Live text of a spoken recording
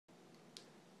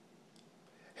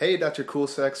Hey Dr.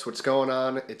 Coolsex, what's going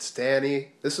on? It's Danny.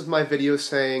 This is my video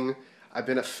saying I've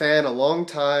been a fan a long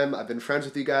time, I've been friends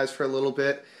with you guys for a little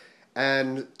bit,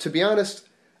 and to be honest,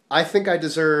 I think I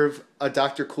deserve a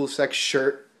Dr. Coolsex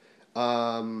shirt.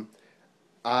 I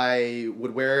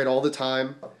would wear it all the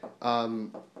time.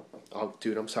 Oh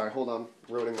dude, I'm sorry, hold on,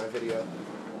 ruining my video.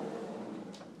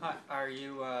 Hi, are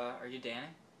you Danny?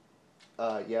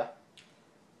 Yeah.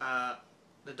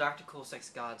 The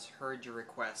Drcoolsex Gods heard your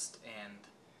request and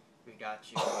we got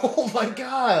you. Oh my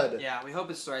god! Yeah, we hope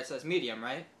it's the right size, medium,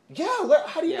 right? Yeah,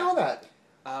 how do you know that?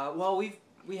 Well,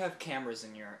 we have cameras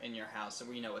in your house, and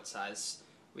we know what size.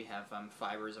 We have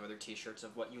fibers of other T-shirts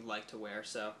of what you like to wear.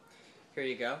 So, here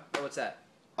you go. Oh, what's that?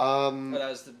 Oh,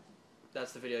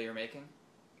 that's the video you're making.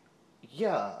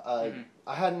 Yeah,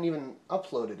 I hadn't even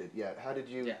uploaded it yet. How did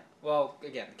you? Yeah. Well,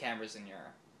 again, the camera's in your.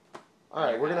 All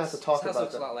right, we're gonna have to talk about that.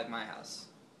 This house looks a lot like my house.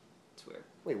 It's weird.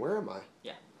 Wait, where am I?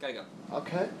 Yeah, gotta go.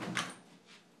 Okay.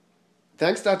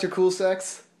 Thanks, Dr.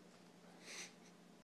 Coolsex.